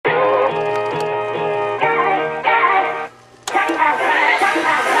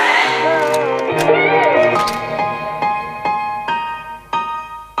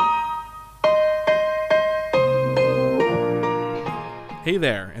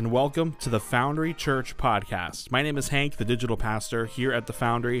and welcome to the Foundry Church Podcast. My name is Hank, the digital pastor here at the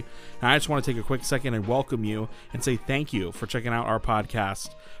Foundry, and I just want to take a quick second and welcome you and say thank you for checking out our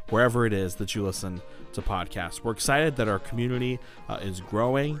podcast wherever it is that you listen to podcasts. We're excited that our community is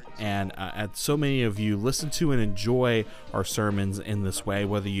growing, and so many of you listen to and enjoy our sermons in this way,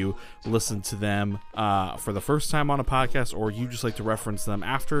 whether you listen to them for the first time on a podcast or you just like to reference them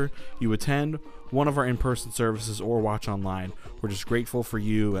after you attend one of our in-person services or watch online. We're just grateful for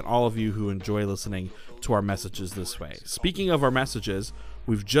you and all of you who enjoy listening to our messages this way. Speaking of our messages,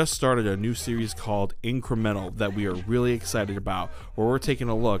 we've just started a new series called Incremental that we are really excited about, where we're taking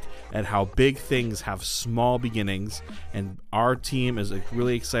a look at how big things have small beginnings, and our team is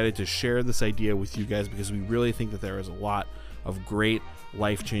really excited to share this idea with you guys because we really think that there is a lot of great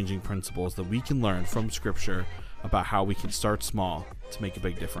life-changing principles that we can learn from Scripture about how we can start small to make a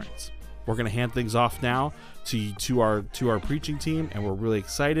big difference. We're going to hand things off now to our preaching team, and we're really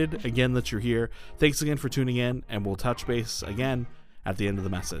excited again that you're here. Thanks again for tuning in, and we'll touch base again at the end of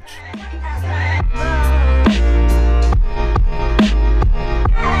the message.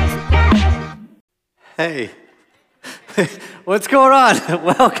 Hey, what's going on?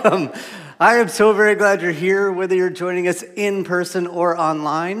 Welcome. I am so very glad you're here, whether you're joining us in person or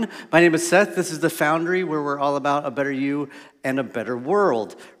online. My name is Seth. This is the Foundry, where we're all about a better you and a better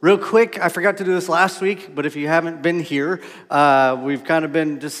world. Real quick, I forgot to do this last week, but if you haven't been here, we've kind of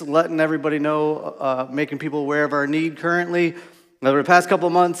been just letting everybody know, making people aware of our need currently. Over the past couple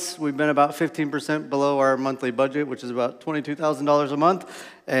of months, we've been about 15% below our monthly budget, which is about $22,000 a month,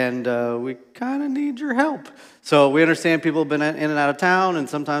 and we kind of need your help. So we understand people have been in and out of town, and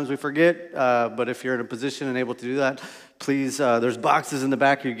sometimes we forget, but if you're in a position and able to do that, please, there's boxes in the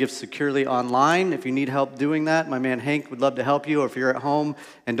back you give securely online. If you need help doing that, my man Hank would love to help you. Or if you're at home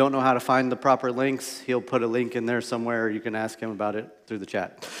and don't know how to find the proper links, he'll put a link in there somewhere, or you can ask him about it through the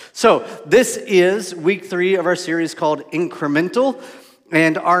chat. So this is week 3 of our series called Incremental.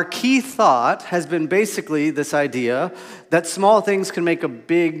 And our key thought has been basically this idea that small things can make a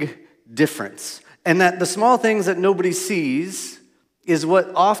big difference. And that the small things that nobody sees is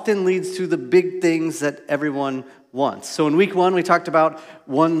what often leads to the big things that everyone wants. So in week 1, we talked about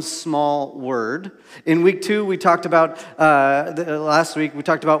one small word. In week 2, we talked about, last week, we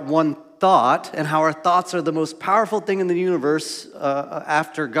talked about one thought and how our thoughts are the most powerful thing in the universe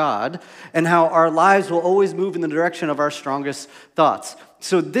after God, and how our lives will always move in the direction of our strongest thoughts.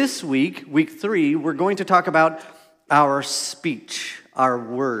 So this week, week 3, we're going to talk about our speech, our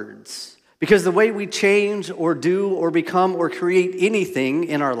words. Because the way we change or do or become or create anything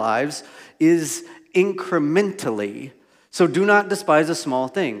in our lives is incrementally. So do not despise the small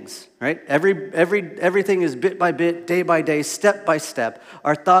things, right? Everything is bit by bit, day by day, step by step.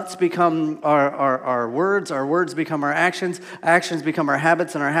 Our thoughts become our words become our actions become our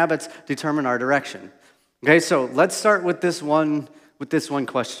habits, and our habits determine our direction. Okay, so let's start with this one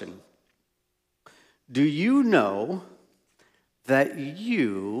question. Do you know that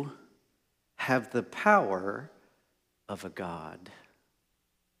you have the power of a God?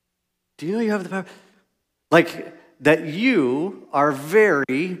 Do you know you have the power? Like, that you are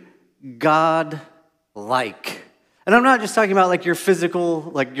very God-like. And I'm not just talking about like your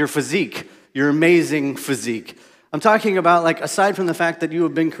physical, like your physique, your amazing physique. I'm talking about, like, aside from the fact that you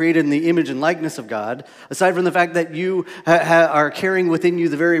have been created in the image and likeness of God, aside from the fact that you are carrying within you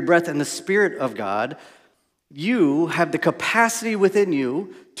the very breath and the Spirit of God, you have the capacity within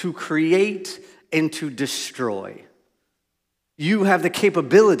you to create and to destroy. You have the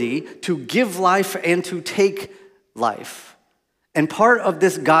capability to give life and to take life. And part of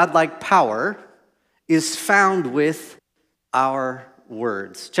this godlike power is found with our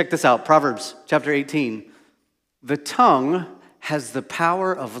words. Check this out, Proverbs chapter 18. The tongue has the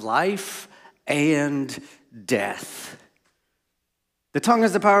power of life and death. The tongue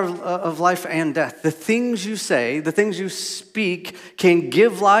has the power of life and death. The things you say, the things you speak can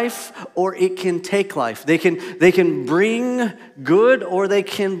give life or it can take life. They can bring good or they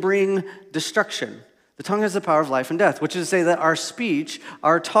can bring destruction. The tongue has the power of life and death, which is to say that our speech,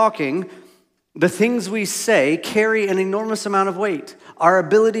 our talking, the things we say carry an enormous amount of weight. Our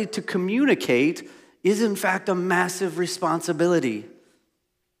ability to communicate is in fact a massive responsibility.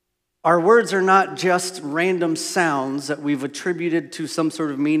 Our words are not just random sounds that we've attributed to some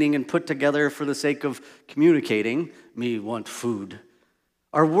sort of meaning and put together for the sake of communicating. Me want food.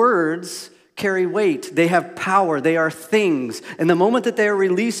 Our words carry weight. They have power. They are things. And the moment that they are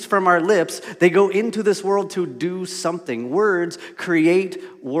released from our lips, they go into this world to do something. Words create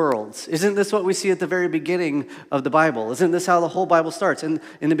worlds. Isn't this what we see at the very beginning of the Bible? Isn't this how the whole Bible starts? In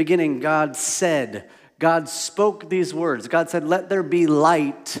the beginning, God said. God spoke these words. God said, let there be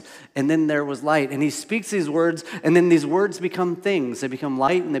light, and then there was light. And he speaks these words, and then these words become things. They become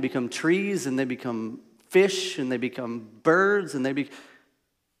light, and they become trees, and they become fish, and they become birds, and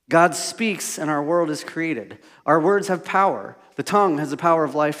God speaks, and our world is created. Our words have power. The tongue has the power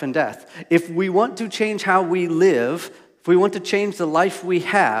of life and death. If we want to change how we live, if we want to change the life we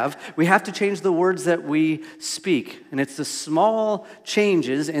have to change the words that we speak. And it's the small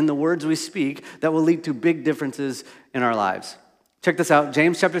changes in the words we speak that will lead to big differences in our lives. Check this out,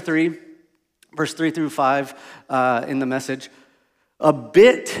 James chapter 3, verse 3 through 5 in the Message. A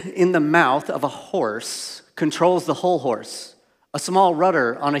bit in the mouth of a horse controls the whole horse. A small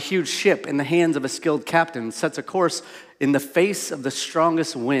rudder on a huge ship in the hands of a skilled captain sets a course in the face of the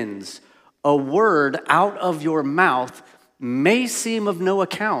strongest winds. A word out of your mouth may seem of no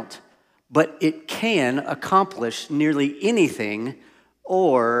account, but it can accomplish nearly anything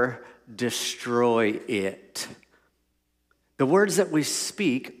or destroy it. The words that we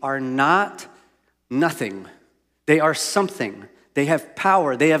speak are not nothing. They are something. They have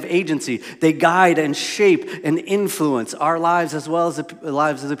power. They have agency. They guide and shape and influence our lives as well as the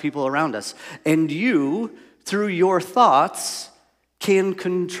lives of the people around us. And you, through your thoughts, can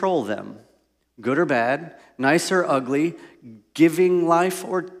control them. Good or bad, nice or ugly, giving life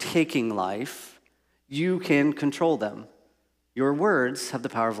or taking life, you can control them. Your words have the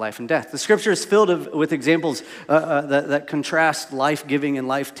power of life and death. The scripture is filled with examples that contrast life-giving and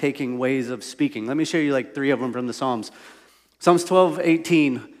life-taking ways of speaking. Let me show you like 3 of them from the Psalms. Psalms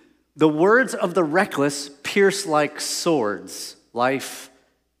 12:18. The words of the reckless pierce like swords,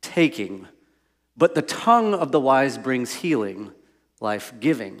 life-taking. But the tongue of the wise brings healing,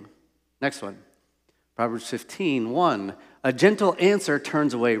 life-giving. Next one. Proverbs 15:1. A gentle answer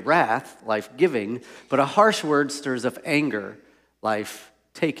turns away wrath, life-giving, but a harsh word stirs up anger,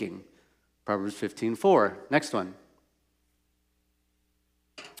 life-taking. Proverbs 15:4. Next one.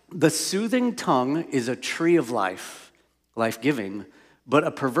 The soothing tongue is a tree of life, life-giving, but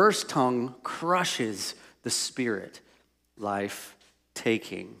a perverse tongue crushes the spirit,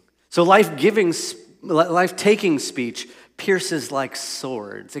 life-taking. So life-taking speech pierces like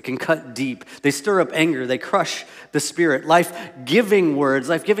swords. It can cut deep. They stir up anger. They crush the spirit. Life-giving words,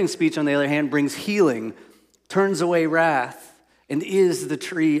 life-giving speech, on the other hand, brings healing, turns away wrath, and is the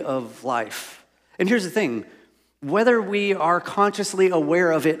tree of life. And here's the thing. Whether we are consciously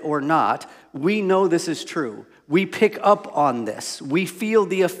aware of it or not, we know this is true. We pick up on this. We feel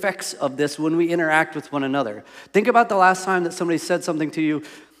the effects of this when we interact with one another. Think about the last time that somebody said something to you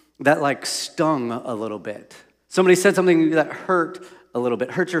that like stung a little bit. Somebody said something that hurt a little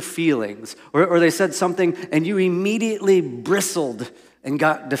bit, hurt your feelings. Or they said something and you immediately bristled and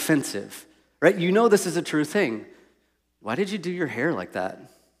got defensive, right? You know this is a true thing. Why did you do your hair like that?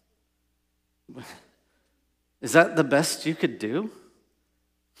 Is that the best you could do?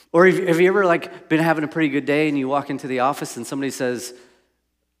 Or have you ever like been having a pretty good day and you walk into the office and somebody says,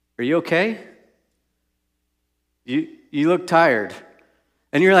 "Are you okay? You look tired."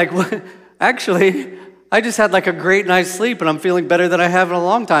 And you're like, "What? Actually, I just had like a great night's sleep and I'm feeling better than I have in a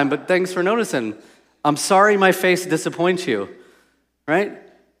long time, but thanks for noticing. I'm sorry my face disappoints you." Right?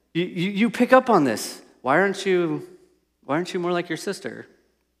 You pick up on this. Why aren't you more like your sister?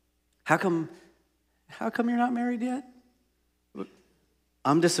 How come you're not married yet?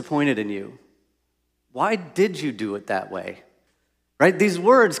 I'm disappointed in you. Why did you do it that way? Right? These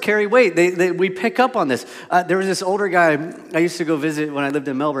words carry weight. We pick up on this. There was this older guy I used to go visit when I lived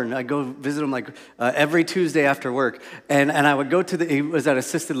in Melbourne. I'd go visit him like every Tuesday after work. And I would go he was at an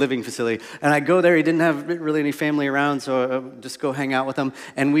assisted living facility. And I'd go there. He didn't have really any family around, so I would just go hang out with him.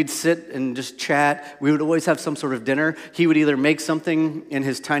 And we'd sit and just chat. We would always have some sort of dinner. He would either make something in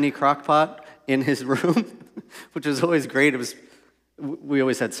his tiny crock pot in his room, which was always great. We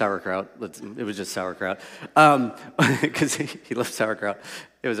always had sauerkraut. It was just sauerkraut because he loved sauerkraut.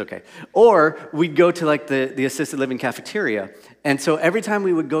 It was okay. Or we'd go to like the assisted living cafeteria. And so every time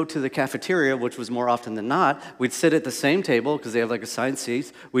we would go to the cafeteria, which was more often than not, we'd sit at the same table because they have like assigned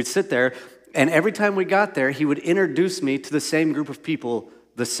seats. We'd sit there. And every time we got there, he would introduce me to the same group of people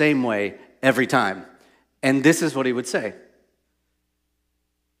the same way every time. And this is what he would say.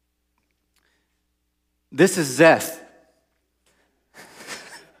 "This is Zeth.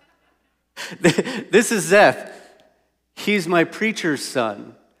 This is Zeth. He's my preacher's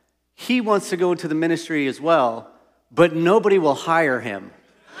son. He wants to go into the ministry as well, but nobody will hire him."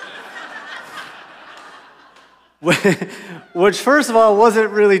 Which, first of all,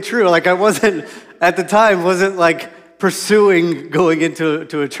 wasn't really true. Like, I wasn't like pursuing going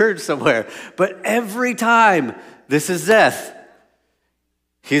into a church somewhere. But every time, "This is Zeth.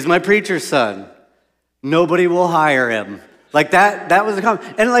 He's my preacher's son. Nobody will hire him. Like that was the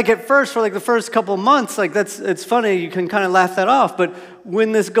comment. And like at first, for like the first couple months, like it's funny, you can kind of laugh that off. But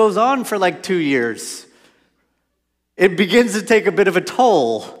when this goes on for like 2 years, it begins to take a bit of a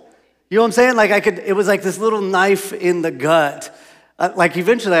toll. You know what I'm saying? Like it was like this little knife in the gut. Like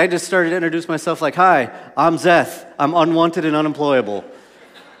eventually I just started to introduce myself like, hi, I'm Zeth. I'm unwanted and unemployable.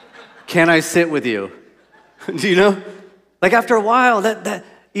 Can I sit with you? Do you know? Like after a while, that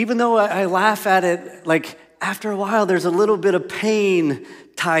even though I laugh at it, like after a while, there's a little bit of pain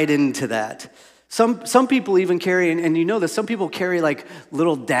tied into that. Some people even carry, and you know this, some people carry like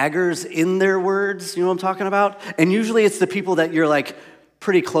little daggers in their words, you know what I'm talking about? And usually it's the people that you're like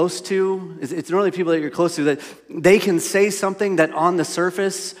pretty close to. It's normally people that you're close to that they can say something that on the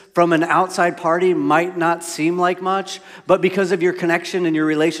surface from an outside party might not seem like much, but because of your connection and your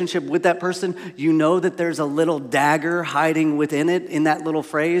relationship with that person, you know that there's a little dagger hiding within it, in that little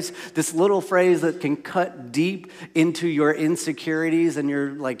phrase, this little phrase that can cut deep into your insecurities and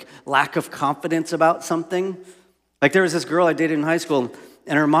your like lack of confidence about something. Like there was this girl I dated in high school,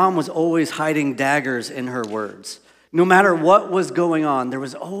 and her mom was always hiding daggers in her words. No matter what was going on, there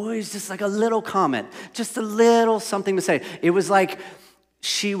was always just like a little comment, just a little something to say. It was like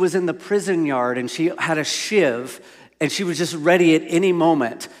she was in the prison yard and she had a shiv and she was just ready at any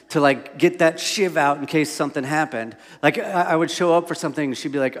moment to like get that shiv out in case something happened. Like I would show up for something and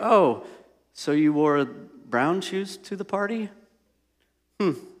she'd be like, oh, so you wore brown shoes to the party?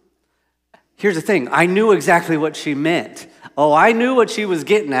 Here's the thing, I knew exactly what she meant. Oh, I knew what she was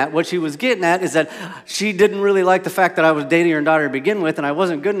getting at. What she was getting at is that she didn't really like the fact that I was dating her daughter to begin with and I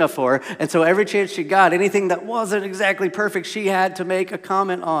wasn't good enough for her. And so every chance she got, anything that wasn't exactly perfect, she had to make a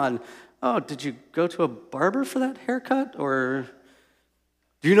comment on. Oh, did you go to a barber for that haircut? Or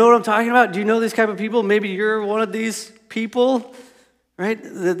do you know what I'm talking about? Do you know these type of people? Maybe you're one of these people. Right?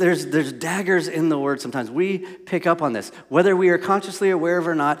 There's daggers in the word sometimes. We pick up on this. Whether we are consciously aware of it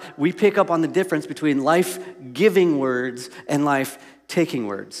or not, we pick up on the difference between life-giving words and life-taking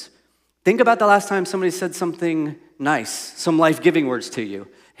words. Think about the last time somebody said something nice, some life-giving words to you.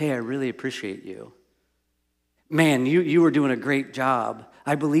 Hey, I really appreciate you. Man, you were doing a great job.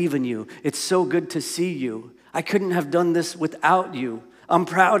 I believe in you. It's so good to see you. I couldn't have done this without you. I'm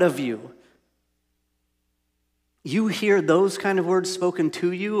proud of you. You hear those kind of words spoken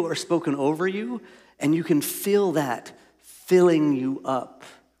to you or spoken over you, and you can feel that filling you up,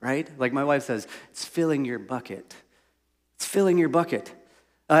 right? Like my wife says, it's filling your bucket. It's filling your bucket.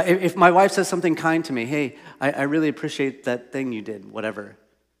 If my wife says something kind to me, hey, I really appreciate that thing you did, whatever.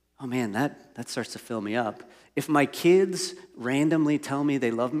 Oh man, that starts to fill me up. If my kids randomly tell me they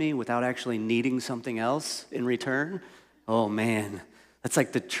love me without actually needing something else in return, oh man, that's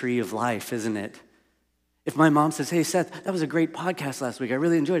like the tree of life, isn't it? If my mom says, hey, Seth, that was a great podcast last week. I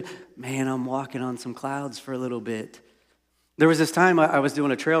really enjoyed it. Man, I'm walking on some clouds for a little bit. There was this time I was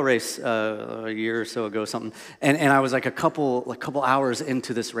doing a trail race a year or so ago, something, and I was like a couple hours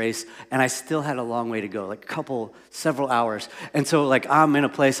into this race, and I still had a long way to go, several hours. And so like I'm in a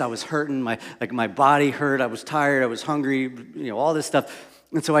place I was hurting, my body hurt, I was tired, I was hungry, all this stuff.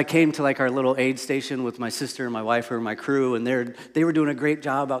 And so I came to like our little aid station with my sister and my wife who were my crew, and they were doing a great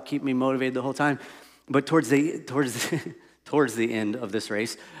job about keeping me motivated the whole time. But towards the end of this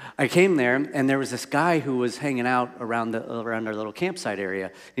race, I came there, and there was this guy who was hanging out around our little campsite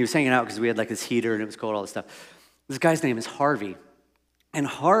area. He was hanging out because we had like this heater, and it was cold, all this stuff. This guy's name is Harvey. And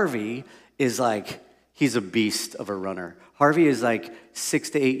Harvey is like, he's a beast of a runner. Harvey is like 6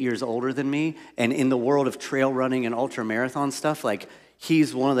 to 8 years older than me, and in the world of trail running and ultra marathon stuff, like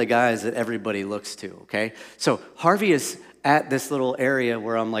he's one of the guys that everybody looks to, okay? So Harvey is at this little area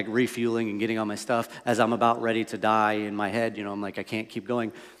where I'm like refueling and getting all my stuff as I'm about ready to die in my head. I'm like, I can't keep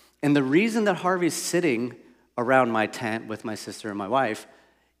going. And the reason that Harvey's sitting around my tent with my sister and my wife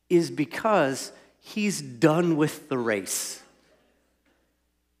is because he's done with the race.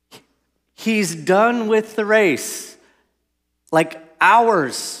 He's done with the race. Like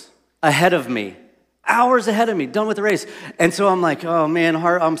hours ahead of me. Hours ahead of me, done with the race. And so I'm like, oh man,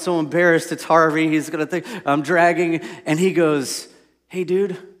 I'm so embarrassed. It's Harvey. He's going to think I'm dragging. And he goes, hey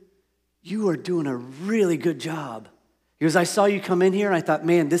dude, you are doing a really good job. He goes, I saw you come in here and I thought,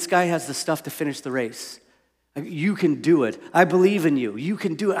 man, this guy has the stuff to finish the race. You can do it. I believe in you. You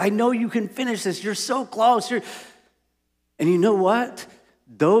can do it. I know you can finish this. You're so close. And you know what?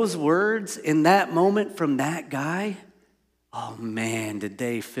 Those words in that moment from that guy, oh man, did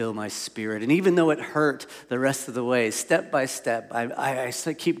they fill my spirit. And even though it hurt the rest of the way, step by step, I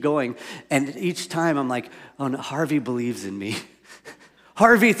keep going. And each time I'm like, oh no, Harvey believes in me.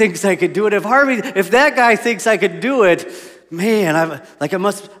 Harvey thinks I could do it. If that guy thinks I could do it, man,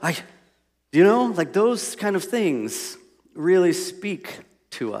 Do you know, like those kind of things really speak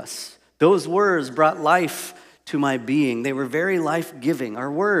to us. Those words brought life to my being. They were very life-giving.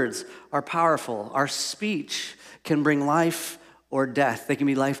 Our words are powerful. Our speech can bring life or death. They can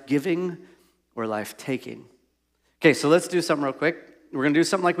be life-giving or life-taking. Okay, so let's do something real quick. We're going to do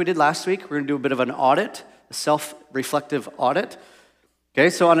something like we did last week. We're going to do a bit of an audit, a self-reflective audit. Okay,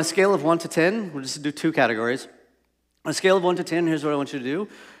 so on a scale of 1 to 10, we'll just do 2 categories. On a scale of 1 to 10, here's what I want you to do.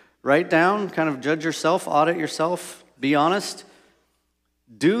 Write down, kind of judge yourself, audit yourself, be honest.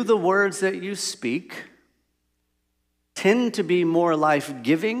 Do the words that you speak tend to be more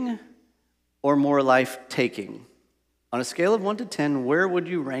life-giving or more life-taking? On a scale of 1 to 10, where would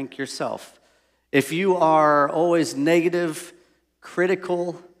you rank yourself? If you are always negative,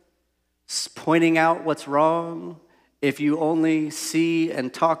 critical, pointing out what's wrong, if you only see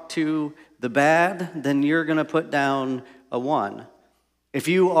and talk to the bad, then you're going to put down a 1. If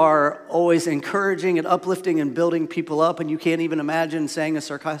you are always encouraging and uplifting and building people up and you can't even imagine saying a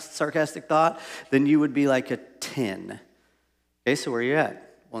sarcastic thought, then you would be like a 10. Okay, so where are you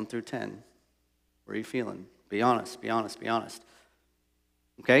at? 1 through 10. Where are you feeling? Be honest, be honest, be honest.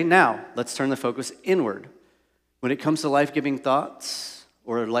 Okay, now let's turn the focus inward. When it comes to life-giving thoughts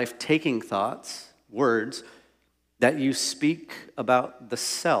or life-taking thoughts, words that you speak about the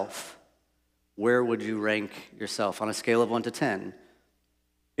self, where would you rank yourself on a scale of 1 to 10?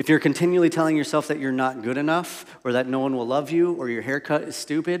 If you're continually telling yourself that you're not good enough or that no one will love you or your haircut is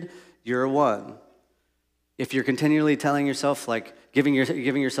stupid, you're a 1. If you're continually telling yourself, like giving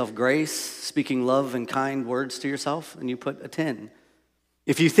yourself grace, speaking love and kind words to yourself, and you put a 10.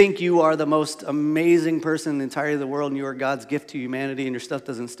 If you think you are the most amazing person in the entirety of the world and you are God's gift to humanity and your stuff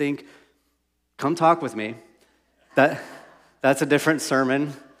doesn't stink, come talk with me. That's a different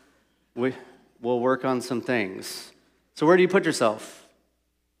sermon. We'll work on some things. So where do you put yourself?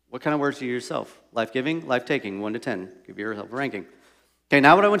 What kind of words do you yourself? Life-giving, life-taking, 1 to 10. Give yourself a ranking. Okay,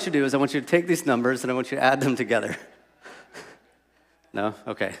 now what I want you to do is I want you to take these numbers and I want you to add them together. No?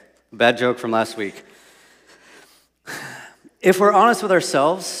 Okay. Bad joke from last week. If we're honest with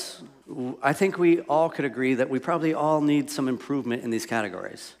ourselves, I think we all could agree that we probably all need some improvement in these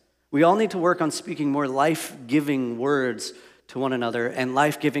categories. We all need to work on speaking more life-giving words to one another and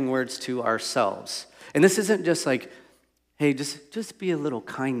life-giving words to ourselves. And this isn't just like, hey, just be a little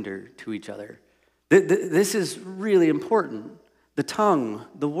kinder to each other. This is really important. The tongue,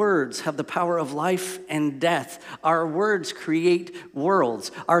 the words have the power of life and death. Our words create worlds.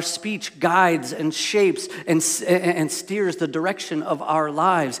 Our speech guides and shapes and steers the direction of our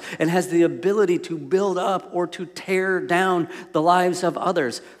lives and has the ability to build up or to tear down the lives of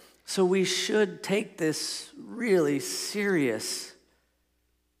others. So we should take this really serious.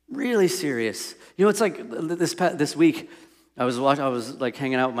 Really serious. You know, it's like this week, I was like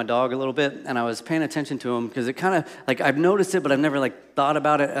hanging out with my dog a little bit, and I was paying attention to him because it kind of like I've noticed it, but I've never like thought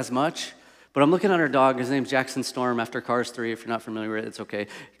about it as much. But I'm looking at our dog. His name's Jackson Storm. After Cars 3, if you're not familiar with it, it's okay.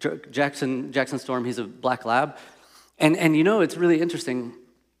 Jackson Storm. He's a black lab, and you know it's really interesting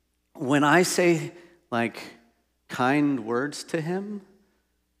when I say like kind words to him.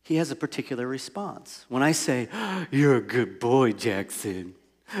 He has a particular response. When I say, "You're a good boy, Jackson."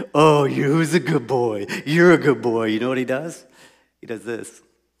 Oh, who's a good boy? You're a good boy. You know what he does? He does this.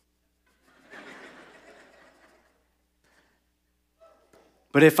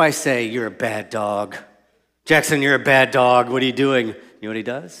 But if I say, you're a bad dog, Jackson, you're a bad dog, what are you doing? You know what he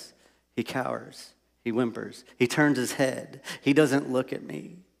does? He cowers. He whimpers. He turns his head. He doesn't look at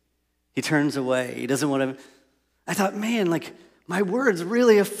me. He turns away. He doesn't want to. I thought, man, like, my words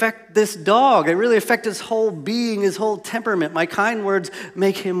really affect this dog. They really affect his whole being, his whole temperament. My kind words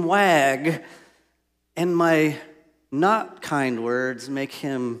make him wag, and my not kind words make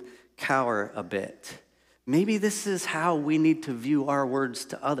him cower a bit. Maybe this is how we need to view our words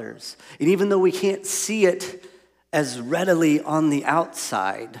to others. And even though we can't see it as readily on the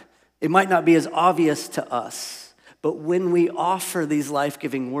outside, it might not be as obvious to us. But when we offer these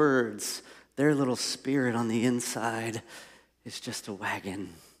life-giving words, their little spirit on the inside is just a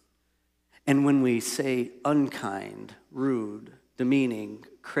wagon. And when we say unkind, rude, demeaning,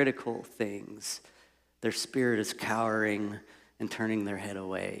 critical things, their spirit is cowering and turning their head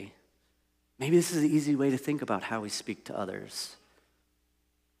away. Maybe this is an easy way to think about how we speak to others.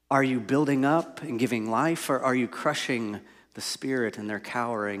 Are you building up and giving life, or are you crushing the spirit and they're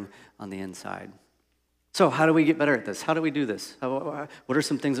cowering on the inside? So how do we get better at this? How do we do this? What are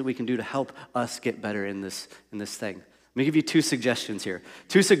some things that we can do to help us get better in this thing? Let me give you 2 suggestions here.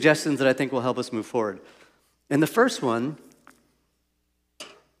 2 suggestions that I think will help us move forward. And the first one,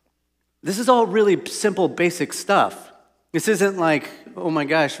 this is all really simple, basic stuff. This isn't like, oh my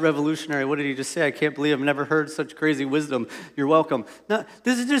gosh, revolutionary. What did he just say? I can't believe I've never heard such crazy wisdom. You're welcome. No,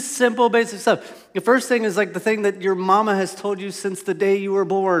 this is just simple, basic stuff. The first thing is like the thing that your mama has told you since the day you were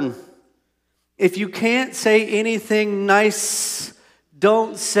born. If you can't say anything nice,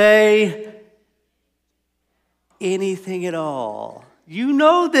 don't say anything at all. You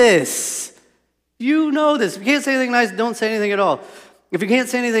know this. You know this. If you can't say anything nice, don't say anything at all. If you can't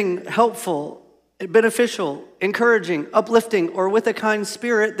say anything helpful, beneficial, encouraging, uplifting, or with a kind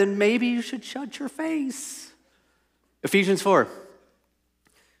spirit, then maybe you should shut your face. Ephesians 4.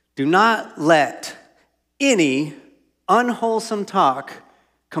 Do not let any unwholesome talk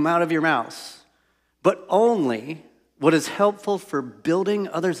come out of your mouths, but only what is helpful for building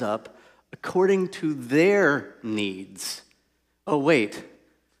others up according to their needs. Oh, wait,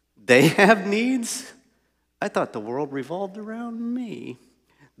 they have needs? I thought the world revolved around me.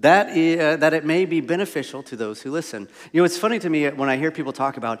 That it may be beneficial to those who listen. You know, it's funny to me when I hear people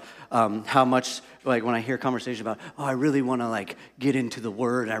talk about how much, like when I hear conversation about, oh, I really want to like get into the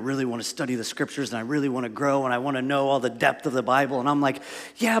Word, and I really want to study the Scriptures, and I really want to grow, and I want to know all the depth of the Bible. And I'm like,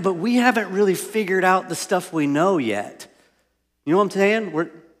 yeah, but we haven't really figured out the stuff we know yet. You know what I'm saying?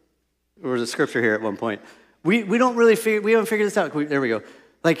 There was a scripture here at one point. We haven't figured this out. There we go.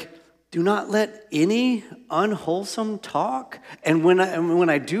 Like, do not let any unwholesome talk, and when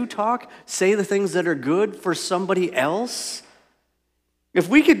I do talk, say the things that are good for somebody else. If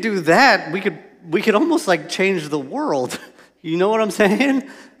we could do that, we could almost like change the world. You know what I'm saying?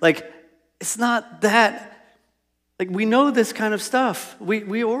 Like, it's not that, like we know this kind of stuff.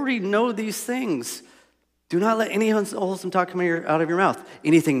 We already know these things. Do not let any unwholesome talk come out of your mouth.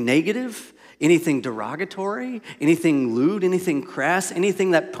 Anything negative, anything derogatory, anything lewd, anything crass,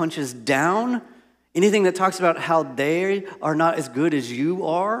 anything that punches down, anything that talks about how they are not as good as you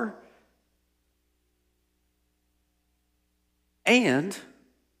are. And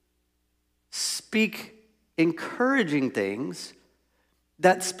speak encouraging things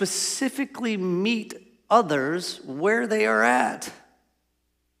that specifically meet others where they are at.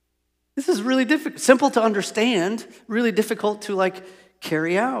 This is really difficult, simple to understand, really difficult to like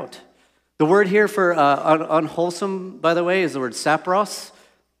carry out. The word here for unwholesome, by the way, is the word sapros,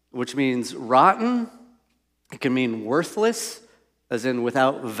 which means rotten. It can mean worthless, as in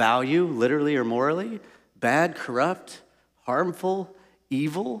without value, literally or morally, bad, corrupt, harmful,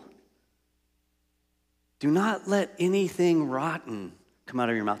 evil. Do not let anything rotten come out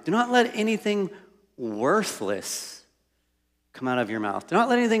of your mouth. Do not let anything worthless come out of your mouth. Do not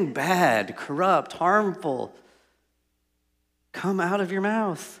let anything bad, corrupt, harmful come out of your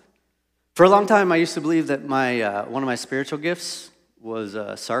mouth. For a long time, I used to believe that one of my spiritual gifts was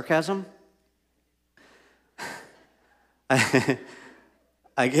sarcasm.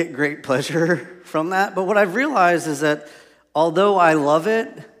 I get great pleasure from that, but what I've realized is that although I love it,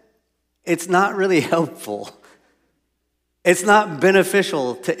 it's not really helpful. It's not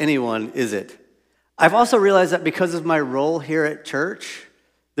beneficial to anyone, is it? I've also realized that because of my role here at church,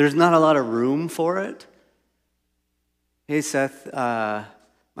 there's not a lot of room for it. Hey, Seth,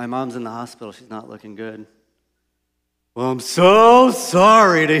 my mom's in the hospital. She's not looking good. Well, I'm so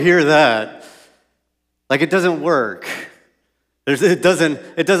sorry to hear that. Like, it doesn't work.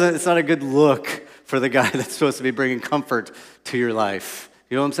 It's not a good look for the guy that's supposed to be bringing comfort to your life.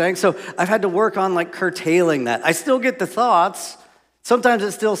 You know what I'm saying? So I've had to work on like curtailing that. I still get the thoughts. Sometimes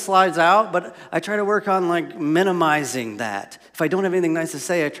it still slides out, but I try to work on like minimizing that. If I don't have anything nice to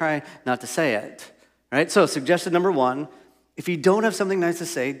say, I try not to say it. Right? So suggestion number 1, if you don't have something nice to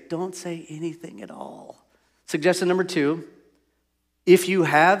say, don't say anything at all. Suggestion number 2, if you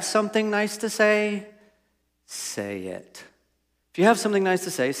have something nice to say, say it. If you have something nice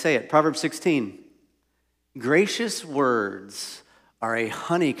to say it. Proverbs 16, gracious words are a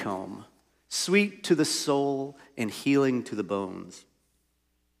honeycomb, sweet to the soul and healing to the bones.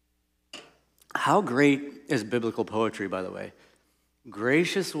 How great is biblical poetry, by the way?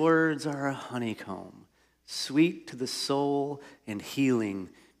 Gracious words are a honeycomb, sweet to the soul and healing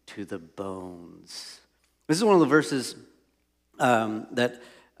to the bones. This is one of the verses that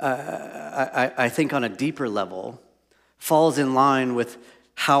I think on a deeper level falls in line with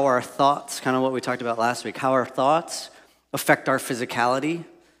how our thoughts, kind of what we talked about last week, how our thoughts affect our physicality,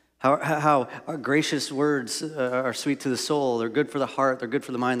 how our gracious words are sweet to the soul, they're good for the heart, they're good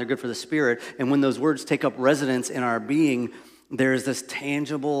for the mind, they're good for the spirit. And when those words take up residence in our being, there is this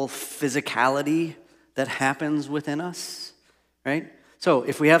tangible physicality that happens within us, right? So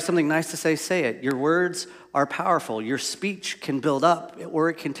if we have something nice to say it. Your words are powerful. Your speech can build up or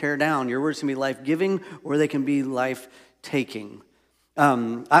it can tear down. Your words can be life-giving or they can be life-taking.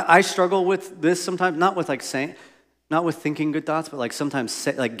 I struggle with this sometimes, not with like saying, not with thinking good thoughts, but like sometimes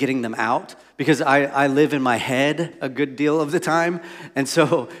like getting them out, because I live in my head a good deal of the time. And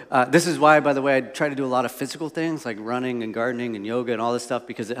so this is why, by the way, I try to do a lot of physical things like running and gardening and yoga and all this stuff,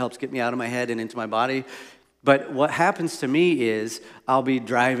 because it helps get me out of my head and into my body. But what happens to me is I'll be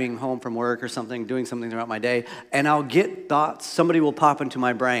driving home from work or something, doing something throughout my day, and I'll get thoughts. Somebody will pop into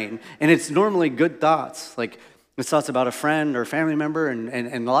my brain, and it's normally good thoughts, like it's thoughts about a friend or a family member,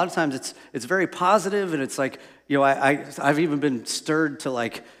 and a lot of times it's very positive, and it's like, I've even been stirred to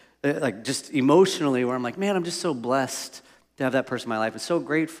like just emotionally, where I'm like, man, I'm just so blessed to have that person in my life. I'm so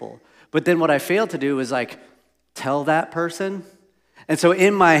grateful. But then what I fail to do is like tell that person. And so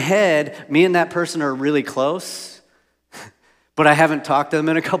in my head, me and that person are really close, but I haven't talked to them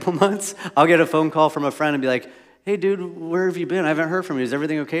in a couple months. I'll get a phone call from a friend and be like, hey, dude, where have you been? I haven't heard from you. Is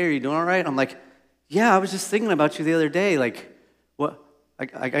everything okay? Are you doing all right? I'm like, yeah, I was just thinking about you the other day. Like, what?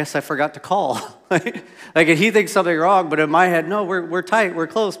 I guess I forgot to call. Like he thinks something wrong, but in my head, no, we're tight, we're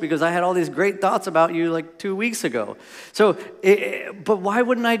close, because I had all these great thoughts about you like 2 weeks ago. So, but why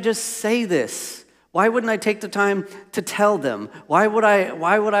wouldn't I just say this? Why wouldn't I take the time to tell them? Why would I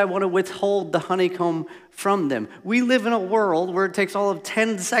want to withhold the honeycomb from them? We live in a world where it takes all of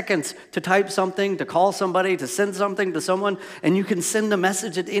 10 seconds to type something, to call somebody, to send something to someone, and you can send a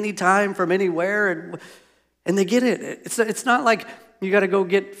message at any time from anywhere, and they get it. It's not like you got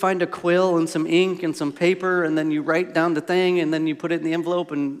to find a quill and some ink and some paper, and then you write down the thing, and then you put it in the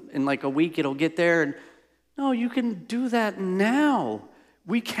envelope, and in like a week it'll get there. And no, you can do that now.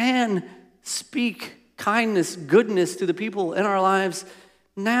 We can speak kindness, goodness to the people in our lives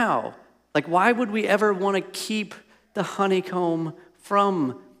now. Like, why would we ever want to keep the honeycomb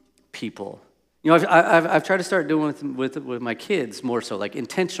from people? I've tried to start doing with my kids more so, like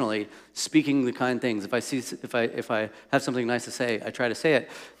intentionally speaking the kind things. If I have something nice to say, I try to say it,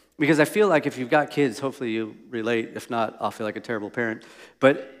 because I feel like if you've got kids, hopefully you relate. If not, I'll feel like a terrible parent.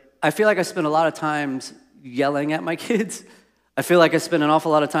 But I feel like I spend a lot of times yelling at my kids. I feel like I spend an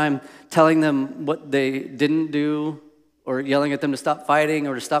awful lot of time telling them what they didn't do, or yelling at them to stop fighting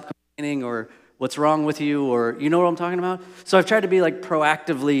or to stop complaining, or what's wrong with you, or you know what I'm talking about? So I've tried to be like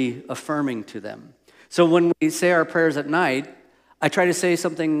proactively affirming to them. So when we say our prayers at night, I try to say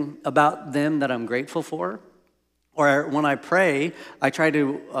something about them that I'm grateful for. Or when I pray, I try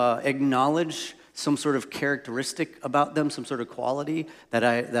to acknowledge some sort of characteristic about them, some sort of quality that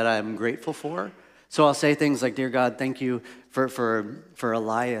I'm grateful for. So I'll say things like, dear God, thank you for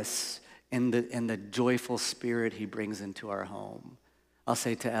Elias and the joyful spirit he brings into our home. I'll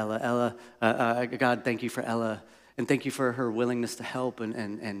say to Ella, God, thank you for Ella, and thank you for her willingness to help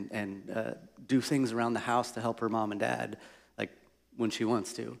and do things around the house to help her mom and dad, like when she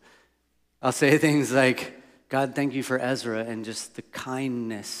wants to. I'll say things like, God, thank you for Ezra and just the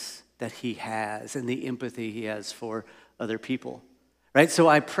kindness that he has and the empathy he has for other people. Right? So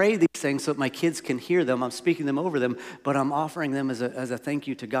I pray these things so that my kids can hear them. I'm speaking them over them, but I'm offering them as a thank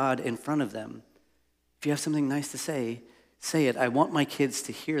you to God in front of them. If you have something nice to say it. I want my kids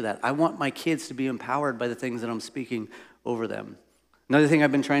to hear that. I want my kids to be empowered by the things that I'm speaking over them. Another thing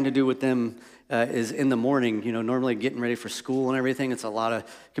I've been trying to do with them is in the morning, normally getting ready for school and everything,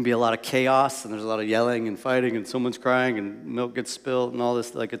 can be a lot of chaos, and there's a lot of yelling and fighting, and someone's crying, and milk gets spilled, and all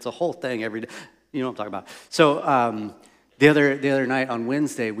this. Like, it's a whole thing every day. You know what I'm talking about. So the other night on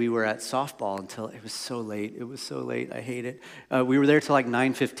Wednesday, we were at softball until it was so late. It was so late. I hate it. We were there till like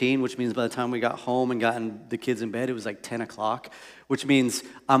 9:15, which means by the time we got home and gotten the kids in bed, it was like 10 o'clock, which means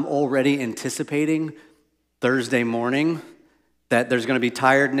I'm already anticipating Thursday morning that there's going to be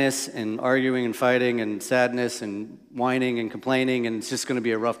tiredness and arguing and fighting and sadness and whining and complaining, and it's just going to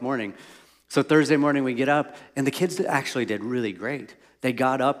be a rough morning. So Thursday morning we get up, and the kids actually did really great. They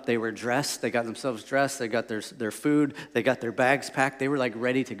got up, they were dressed, they got themselves dressed, they got their food, they got their bags packed, they were like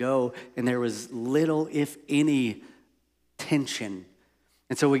ready to go, and there was little, if any, tension.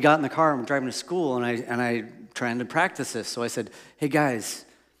 And so we got in the car and we're driving to school, and I trying to practice this. So I said, hey guys,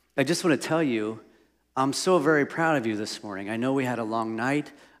 I just want to tell you, I'm so very proud of you this morning. I know we had a long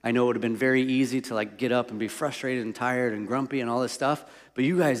night. I know it would have been very easy to like get up and be frustrated and tired and grumpy and all this stuff, but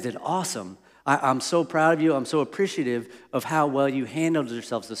you guys did awesome. I'm so proud of you. I'm so appreciative of how well you handled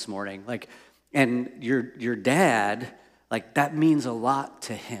yourselves this morning. Like, and your dad, like, that means a lot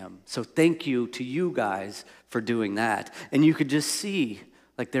to him. So thank you to you guys for doing that. And you could just see,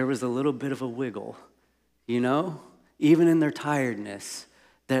 like, there was a little bit of a wiggle, even in their tiredness,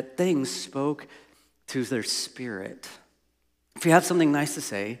 that things spoke to their spirit. If you have something nice to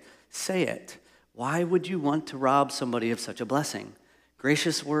say it. Why would you want to rob somebody of such a blessing?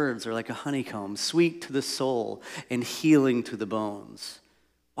 Gracious words are like a honeycomb, sweet to the soul and healing to the bones.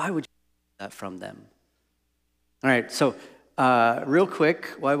 Why would you get that from them? All right, so real quick,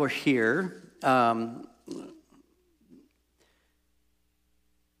 while we're here,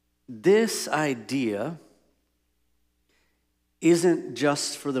 this idea isn't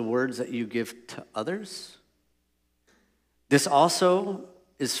just for the words that you give to others. This also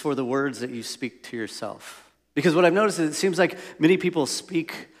is for the words that you speak to yourself. Because what I've noticed is it seems like many people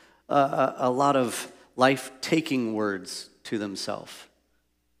speak a lot of life-taking words to themselves.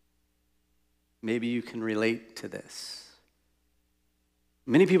 Maybe you can relate to this.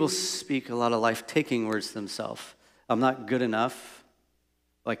 Many people speak a lot of life-taking words to themselves. I'm not good enough.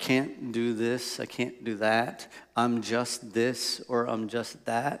 I can't do this. I can't do that. I'm just this or I'm just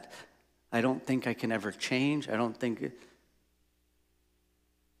that. I don't think I can ever change. I don't think...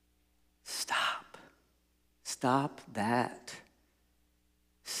 Stop. Stop that.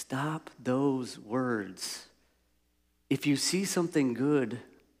 Stop those words. If you see something good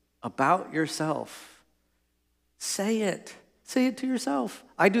about yourself, say it. Say it to yourself.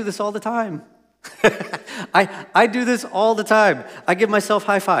 I do this all the time. I do this all the time. I give myself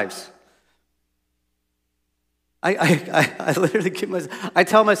high fives. I literally I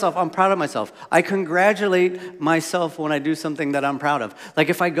tell myself I'm proud of myself. I congratulate myself when I do something that I'm proud of. Like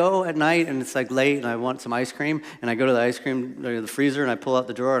if I go at night and it's like late and I want some ice cream and I go to the freezer and I pull out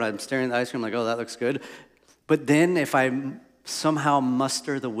the drawer and I'm staring at the ice cream like, oh, that looks good. But then if I somehow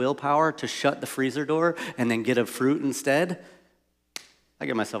muster the willpower to shut the freezer door and then get a fruit instead, I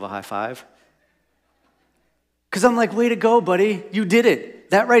give myself a high five. Because I'm like, way to go, buddy. You did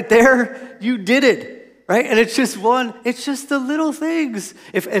it. That right there, you did it. Right? And it's just the little things.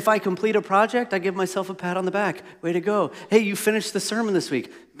 If I complete a project, I give myself a pat on the back. Way to go. Hey, you finished the sermon this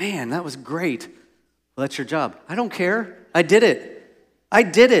week. Man, that was great. Well, that's your job. I don't care. I did it.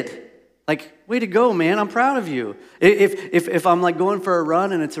 Like, way to go, man. I'm proud of you. If I'm like going for a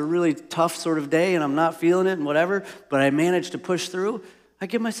run and it's a really tough sort of day and I'm not feeling it and whatever, but I managed to push through, I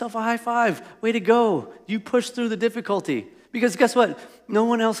give myself a high five. Way to go. You pushed through the difficulty. Because guess what? No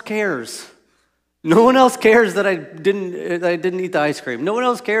one else cares. No one else cares that I didn't eat the ice cream. No one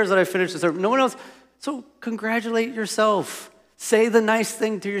else cares that I finished the sermon. No one else. So congratulate yourself. Say the nice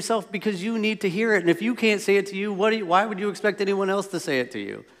thing to yourself because you need to hear it. And if you can't say it to you, why would you expect anyone else to say it to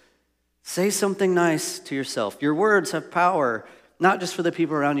you? Say something nice to yourself. Your words have power, not just for the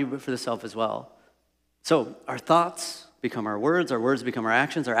people around you, but for the self as well. So our thoughts become our words become our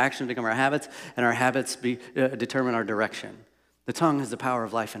actions become our habits, and our habits determine our direction. The tongue has the power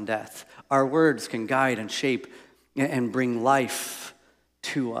of life and death. Our words can guide and shape and bring life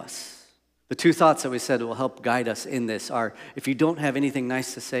to us. The two thoughts that we said will help guide us in this are, if you don't have anything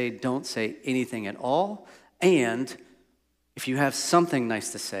nice to say, don't say anything at all. And if you have something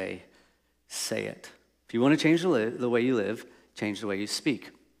nice to say it. If you want to change the way you live, change the way you speak.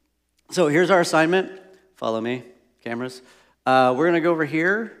 So here's our assignment. Follow me, cameras. We're going to go over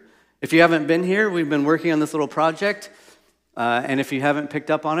here. If you haven't been here, we've been working on this little project. And if you haven't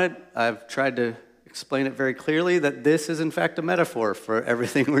picked up on it, I've tried to explain it very clearly that this is in fact a metaphor for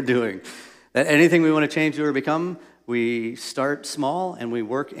everything we're doing. That anything we want to change, do, or become, we start small and we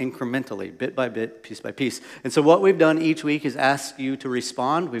work incrementally, bit by bit, piece by piece. And so what we've done each week is ask you to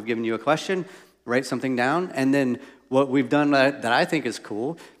respond. We've given you a question, write something down, and then what we've done that I think is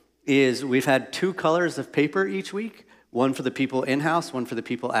cool is we've had 2 colors of paper each week, one for the people in-house, one for the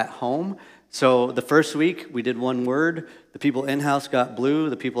people at home. So the first week, we did one word. The people in-house got blue.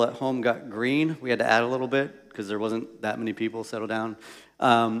 The people at home got green. We had to add a little bit because there wasn't that many people. Settle down.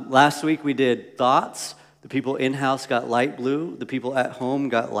 Last week, we did thoughts. The people in-house got light blue. The people at home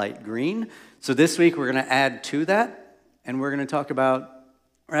got light green. So this week, we're going to add to that, and we're going to talk about,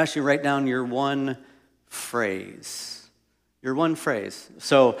 or actually write down your one phrase. Your one phrase.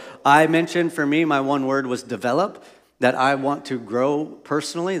 So I mentioned for me, my one word was develop. That I want to grow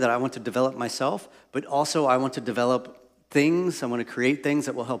personally, that I want to develop myself, but also I want to develop things, I want to create things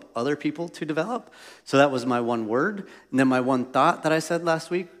that will help other people to develop. So that was my one word. And then my one thought that I said last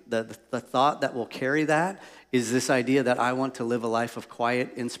week, the thought that will carry that is this idea that I want to live a life of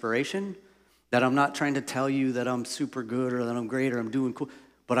quiet inspiration, that I'm not trying to tell you that I'm super good or that I'm great or I'm doing cool,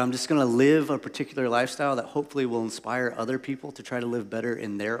 but I'm just going to live a particular lifestyle that hopefully will inspire other people to try to live better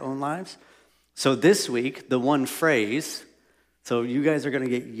in their own lives. So this week, the one phrase, so you guys are going to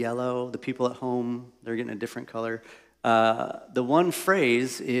get yellow. The people at home, they're getting a different color. The one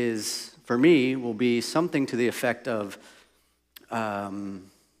phrase is, for me, will be something to the effect of, I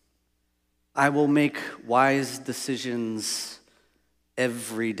will make wise decisions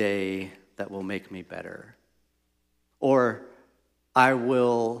every day that will make me better. Or, I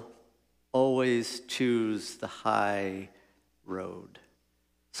will always choose the high road.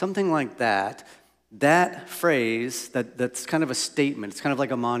 Something like that. that phrase, that's kind of a statement, it's kind of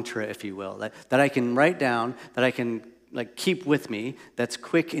like a mantra, if you will, that I can write down, that I can keep with me, that's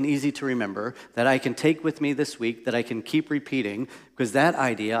quick and easy to remember, that I can take with me this week, that I can keep repeating, because that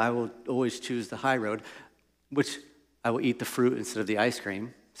idea, I will always choose the high road, which I will eat the fruit instead of the ice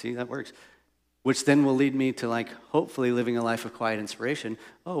cream. See, that works. Which then will lead me to hopefully living a life of quiet inspiration.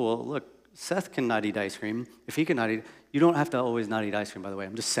 Oh, well, look, Seth cannot eat ice cream. If he cannot eat, you don't have to always not eat ice cream, by the way.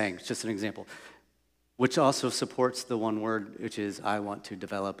 I'm just saying, it's just an example. Which also supports the one word, which is I want to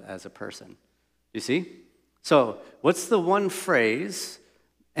develop as a person. You see? So what's the one phrase,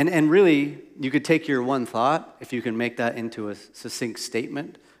 and really, you could take your one thought, if you can make that into a succinct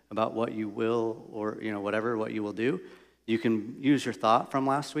statement about what you will, or whatever, what you will do. You can use your thought from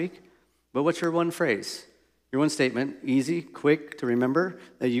last week, but what's your one phrase? Your one statement, easy, quick to remember,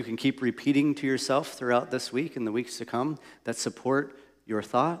 that you can keep repeating to yourself throughout this week and the weeks to come, that support your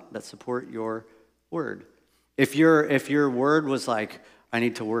thought, that support your word. If your word was I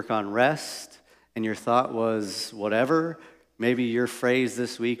need to work on rest, and your thought was whatever, maybe your phrase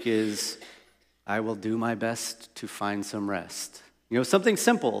this week is, I will do my best to find some rest. Something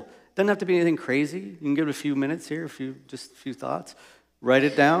simple. Doesn't have to be anything crazy. You can give it a few minutes here, just a few thoughts. Write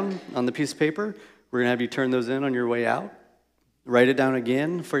it down on the piece of paper. We're going to have you turn those in on your way out. Write it down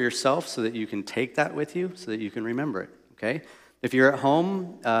again for yourself so that you can take that with you, so that you can remember it, okay? If you're at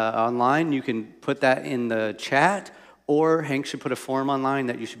home, online, you can put that in the chat, or Hank should put a form online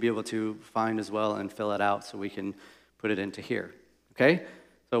that you should be able to find as well and fill it out so we can put it into here, okay?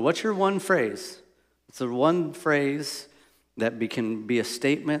 So what's your one phrase? It's the one phrase that can be a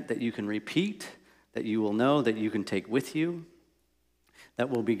statement that you can repeat, that you will know, that you can take with you, that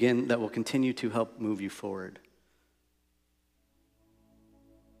will continue to help move you forward.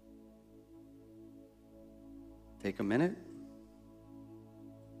 Take a minute.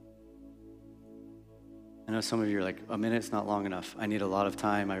 I know some of you are like, a minute's not long enough. I need a lot of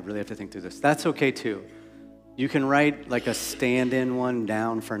time. I really have to think through this. That's okay too. You can write a stand-in one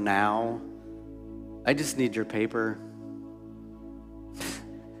down for now. I just need your paper.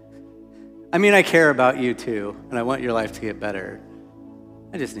 I care about you too, and I want your life to get better.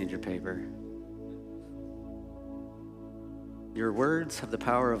 I just need your paper. Your words have the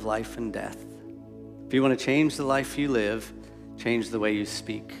power of life and death. If you want to change the life you live, change the way you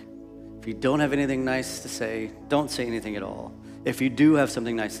speak. If you don't have anything nice to say, don't say anything at all. If you do have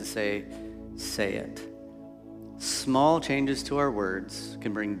something nice to say, say it. Small changes to our words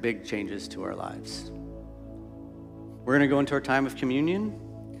can bring big changes to our lives. We're going to go into our time of communion.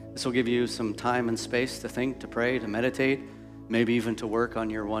 This will give you some time and space to think, to pray, to meditate, maybe even to work on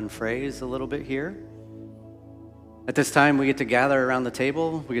your one phrase a little bit here. At this time, we get to gather around the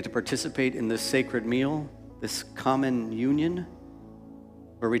table. We get to participate in this sacred meal, this common union,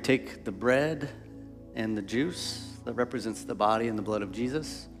 where we take the bread and the juice that represents the body and the blood of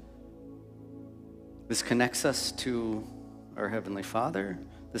Jesus. This connects us to our Heavenly Father.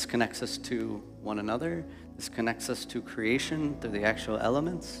 This connects us to one another. This connects us to creation through the actual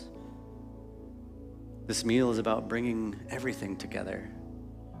elements. This meal is about bringing everything together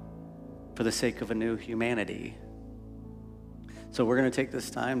for the sake of a new humanity. So we're going to take this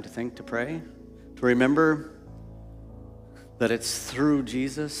time to think, to pray, to remember that it's through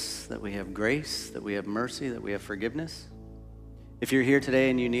Jesus that we have grace, that we have mercy, that we have forgiveness. If you're here today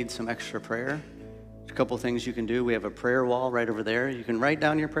and you need some extra prayer, there's a couple things you can do. We have a prayer wall right over there. You can write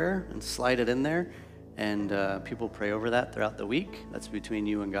down your prayer and slide it in there, and people pray over that throughout the week. That's between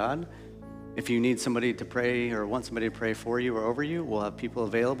you and God. If you need somebody to pray or want somebody to pray for you or over you, we'll have people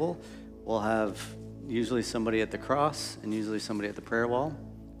available. We'll have usually somebody at the cross and usually somebody at the prayer wall.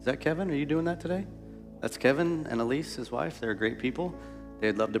 Is that Kevin? Are you doing that today? That's Kevin and Elise, his wife. They're great people.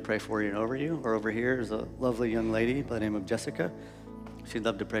 They'd love to pray for you and over you. Or over here is a lovely young lady by the name of Jessica. She'd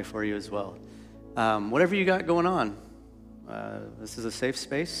love to pray for you as well. Whatever you got going on, this is a safe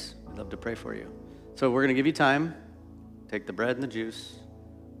space. We'd love to pray for you. So we're going to give you time. Take the bread and the juice.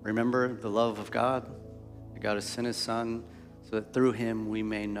 Remember the love of God. That God has sent his Son so that through him we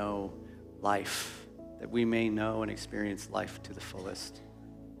may know life, that we may know and experience life to the fullest.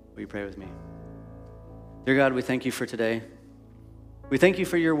 Will you pray with me? Dear God, we thank you for today. We thank you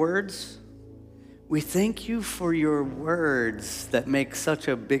for your words. We thank you for your words that make such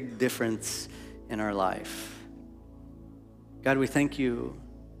a big difference in our life. God, we thank you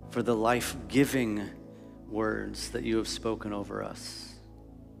for the life-giving words that you have spoken over us.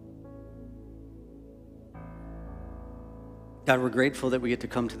 God, we're grateful that we get to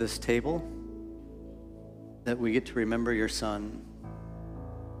come to this table, that we get to remember your Son,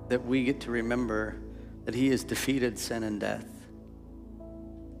 that we get to remember that he has defeated sin and death.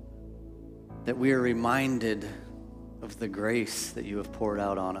 that we are reminded of the grace that you have poured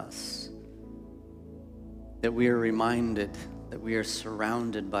out on us, that we are reminded that we are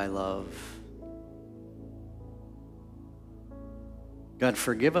surrounded by love. God,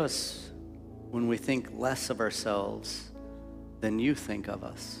 forgive us when we think less of ourselves than you think of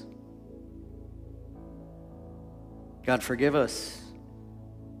us. God, forgive us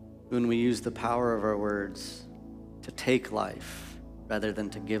when we use the power of our words to take life rather than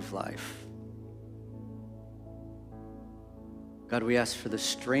to give life. God, we ask for the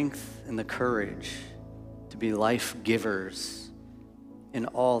strength and the courage to be life givers in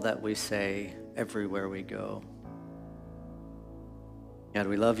all that we say, everywhere we go. God,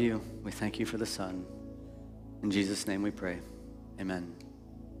 we love you. We thank you for the Son. In Jesus' name we pray. Amen.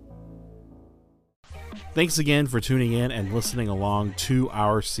 Thanks again for tuning in and listening along to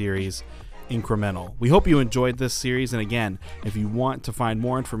our series, Incremental. We hope you enjoyed this series, and again, if you want to find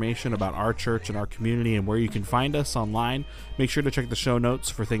more information about our church and our community and where you can find us online, make sure to check the show notes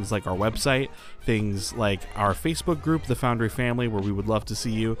for things like our website, things like our Facebook group, The Foundry Family, where we would love to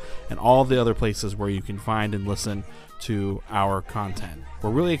see you, and all the other places where you can find and listen to our content. We're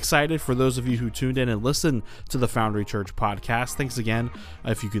really excited for those of you who tuned in and listened to the Foundry Church podcast. Thanks again.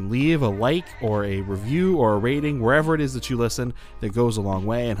 If you can leave a like or a review or a rating wherever it is that you listen, that goes a long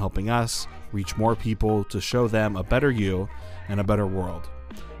way in helping us reach more people to show them a better you and a better world.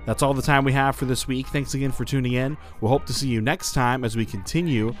 That's all the time we have for this week. Thanks again for tuning in. We'll hope to see you next time as we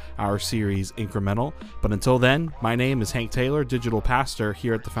continue our series Incremental. But until then, my name is Hank Taylor, digital pastor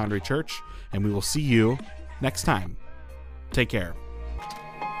here at the Foundry Church, and we will see you next time. Take care.